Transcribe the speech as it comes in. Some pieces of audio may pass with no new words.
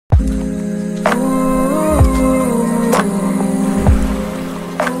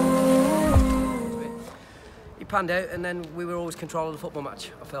panned out, and then we were always controlling the football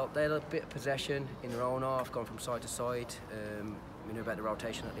match. I felt they had a bit of possession in their own half, gone from side to side. We knew about the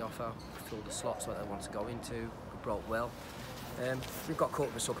rotation at the offer, filled the slots where they wanted to go into, we broke well. We've got caught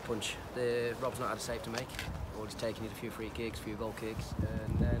with a sucker punch. Rob's not had a save to make. All he's taken is a few free kicks, a few goal kicks,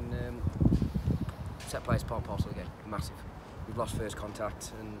 and then set plays part and parcel again, massive. We've lost first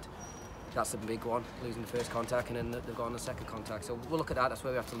contact, and that's the big one, losing the first contact, and then they've gone on the second contact. So we'll look at that, that's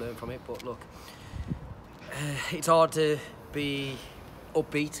where we have to learn from it. But look, it's hard to be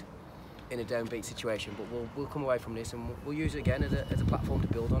upbeat in a downbeat situation, but we'll come away from this and we'll use it again as a platform to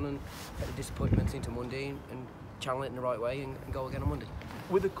build on and get the disappointments into Monday and channel it in the right way and go again on Monday.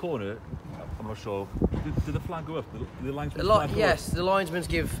 With the corner, I'm not sure, did the flag go up? The linesman's yes, the linesman's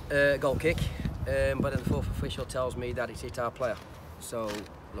give a goal kick, but the fourth official tells me that it's hit our player. So,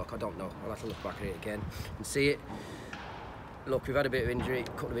 look, I don't know. I'll have to look back at it again and see it. Look, we've had a bit of injury, a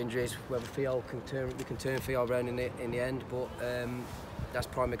couple of injuries. Whether we can turn Theo around in the end, but that's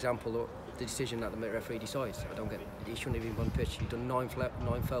prime example of the decision that the referee decides. I don't get. He shouldn't have even gone on the pitch. He's done nine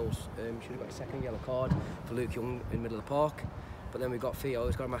fouls. Should have got a second yellow card for Luke Young in the middle of the park. But then we've got Theo,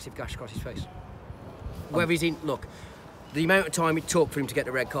 who's got a massive gash across his face. Whether he's in, look, the amount of time it took for him to get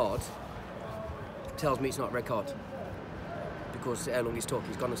the red card tells me it's not a red card. Because how long he's took,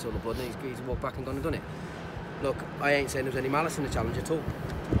 he's gone and saw the blood and he's walked back and gone and done it. Look, I ain't saying there was any malice in the challenge at all,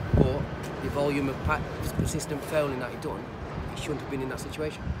 but the volume of persistent fouling that he'd done, he shouldn't have been in that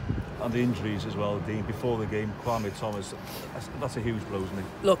situation. And the injuries as well, Dean, before the game, Kwame Thomas, that's a huge blow, isn't it?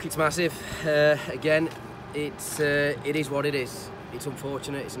 Look, it's massive. Again, it is what it is. It's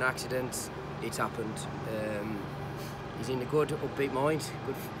unfortunate, it's an accident, it's happened. He's in a good, upbeat mind,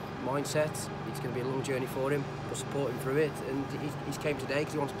 good mindset. It's going to be a long journey for him. We'll support him through it, and he's came today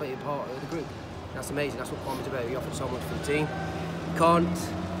because he wants to play a part of the group. That's amazing. That's what Kwame's about. He offered so much for the team. He can't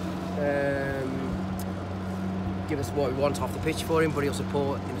give us what we want off the pitch for him, but he'll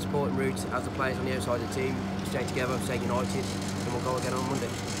support in the supporting route as the players on the outside of the team stay together, stay united, and we'll go again on Monday.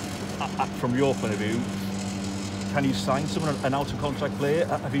 From your point of view, can you sign someone, an out-of-contract player?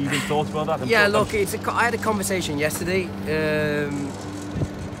 Have you even thought about that? Yeah, look, I had a conversation yesterday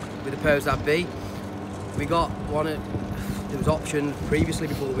with the powers that be. We got one. There was options previously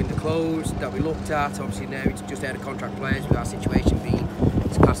before the window closed that we looked at. Obviously now it's just out of contract players with our situation being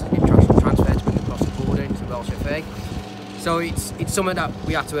it's classed as an international transfer to bring across the border into the Welsh FA. So it's something that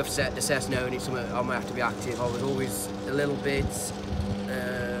we have to assess now, and it's something I might have to be active. I was always a little bit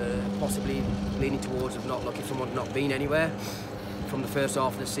possibly leaning towards of not looking someone not been anywhere from the first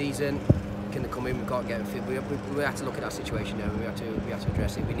half of the season. Can they come in? We can't get them fit. We have to look at that situation now. We have to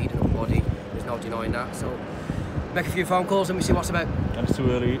address it. We need another body. There's no denying that. So make a few phone calls and we see what's about. And it's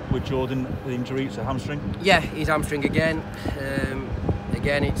too early with Jordan, the injury, it's a hamstring? Yeah, he's hamstring again.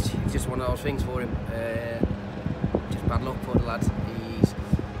 Again, it's just one of those things for him. Just bad luck for the lad.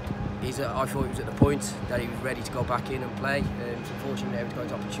 I thought he was at the point that he was ready to go back in and play. It's unfortunate that he got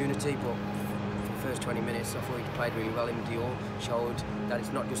his opportunity, but for the first 20 minutes I thought he played really well. Him and Dior showed that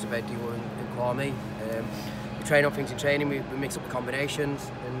it's not just about Dior and Kwame. We train on things in training, we mix up the combinations,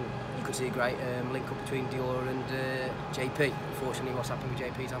 and you could see a great link up between Dior and JP. Unfortunately, what's happened with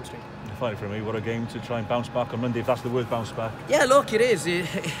JP's hamstring. Fine for me, what a game to try and bounce back on Monday, if that's the word, bounce back. Yeah, look, it is.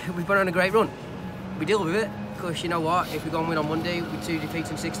 We've been on a great run. We deal with it, because you know what, if we go and win on Monday, we're 2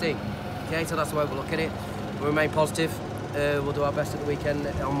 defeats in 16. Okay, so that's the way we'll look at it. We'll remain positive. We'll do our best at the weekend,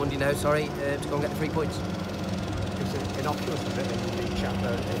 on Monday now, sorry, to go and get the 3 points. It's an option for the chap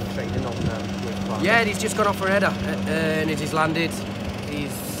in training on with Yeah, he's just gone off for a header, and it has landed.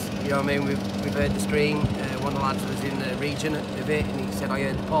 He's, you know what I mean, we've heard the scream. One of the lads was in the region of it, and he said, I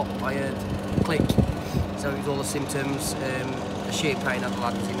heard the pop, I heard the click. So it was all the symptoms, the sheer pain that the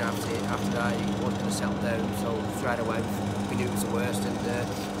lad was in after that. He wasn't going to settle down, so straight away we knew it was the worst. And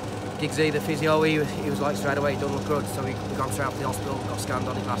Giggsy, the physio, he was like straight away, he don't look good, so we got straight up to the hospital, got scanned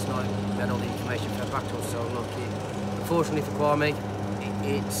on it last night, we had all the information fed back to us. So look, unfortunately for Kwame,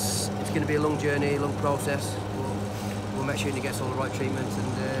 it's going to be a long journey, a long process. We'll make sure he gets all the right treatment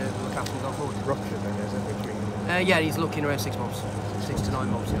and look after him going forward. Rupture then, is it? Yeah, he's looking around 6 months, 6 to 9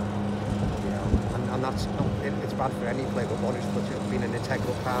 months, yeah. And that's it's bad for any player, but one who's been an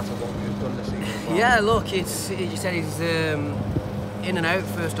integral part of what we've done this season as well. Yeah, look, you said he's in and out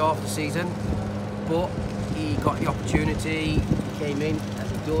first half of the season, but he got the opportunity, he came in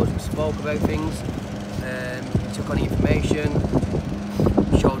as he does, we spoke about things, he took on the information,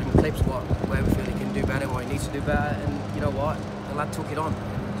 showed him clips where we feel he can do better, what he needs to do better, and you know what, the lad took it on.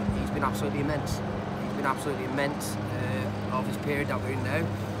 He's been absolutely immense. He's been absolutely immense of this period that we're in now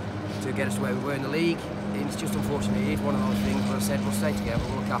to get us to where we were in the league. It's just unfortunate, it is one of those things, but I said we'll stay together,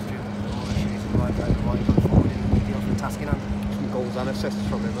 we'll look after him, we'll make sure he's in the right frame of mind going forward. task in hand. Some goals and assists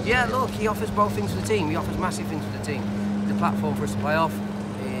from him. Yeah, look, he offers both things for the team. He offers massive things for the team. The platform for us to play off.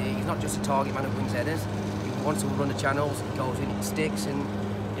 He's not just a target man who wins headers. He wants to run the channels. He goes in, it sticks, and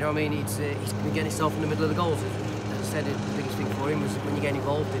you know what I mean. He's been getting himself in the middle of the goals. As I said, the biggest thing for him was when you get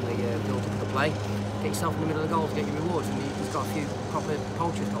involved in the build-up of the play, get yourself in the middle of the goals, get your rewards, and he's got a few proper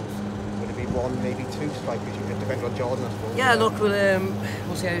poachers goals. Would it be one, maybe two strikers? You could depend on Jordan, I suppose. Yeah, look,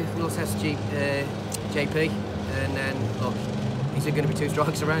 we'll assess JP, and then look, is there going to be two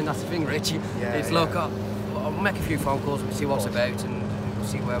strikes around? That's the thing, Rich. Yeah, look, I'll make a few phone calls and see what's about, and we'll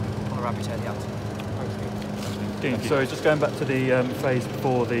see where we pull a rabbit head out. Dean, sorry, just going back to the phase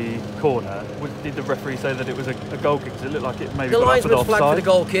before the corner, did the referee say that it was a goal kick? Does it look like it maybe got up for the offside? The linesman's flagged for the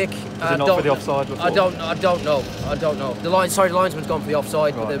goal kick. Was it not for the offside before? I don't know. The linesman's gone for the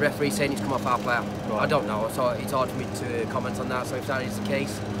offside, right. But the referee's saying he's come off our player. Right. I don't know, so it's hard for me to comment on that. So if that is the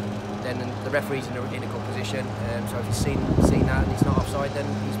case, then the referee's in a good position. So if he's seen that and he's not offside, then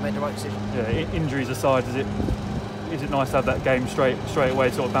he's made the right decision. Yeah, injuries aside, is it nice to have that game straight away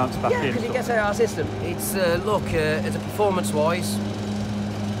sort of bounce back in? Yeah, because it gets out of our system. It's look, as a performance-wise,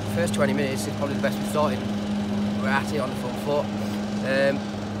 first 20 minutes is probably the best we've started. We're at it on the front foot.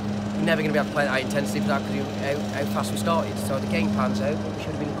 We're never going to be able to play that high intensity for that because of how fast we started. So the game plans out. We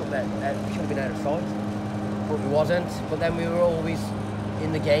should have been out of sight, but we wasn't. But then we were always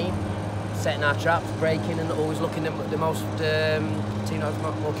in the game, setting our traps, breaking, and always looking at the most team that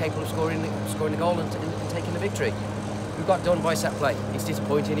was more capable of scoring the goal and taking the victory. We got done by set play. It's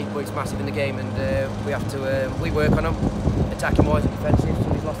disappointing, but it's massive in the game, and we have to we work on them, attacking wise and defensive. So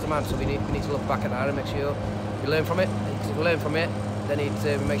we've lost a man, so we need to look back at that and make sure we learn from it. Because if we learn from it, then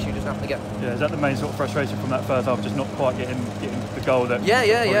we make sure it doesn't happen again. Yeah, is that the main sort of frustration from that first half, just not quite getting the goal that?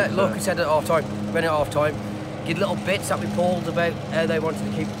 Yeah. Look, we said at half time, when at half time, did little bits that we pulled about how they wanted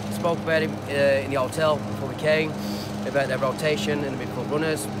to keep. Spoke about him in the hotel before we came, about their rotation and the midfield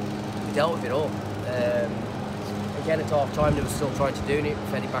runners. We dealt with it all. Again, at half time, they were still trying to do it,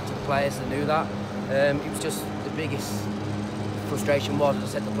 fed it back to the players, they knew that. It was just the biggest frustration was, as I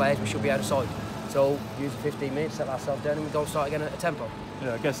said to the players, we should be out of sight. So, use the 15 minutes, set ourselves down, and we don't start again at a tempo.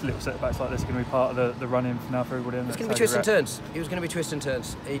 Yeah, I guess little setbacks like this are going to be part of the run-in now for everybody. It's going to be twists and turns. It was going to be twists and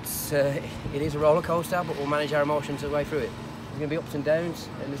turns. It is a roller coaster, but we'll manage our emotions the way through it. There's going to be ups and downs,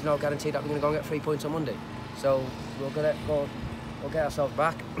 and there's no guarantee that we're going to go and get 3 points on Monday. So we'll get ourselves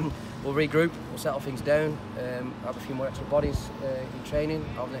back. We'll regroup, we'll settle things down, have a few more extra bodies in training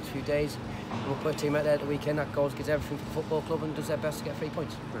over the next few days. And we'll put a team out there at the weekend that gives everything for the football club and does their best to get 3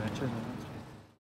 points. Brilliant.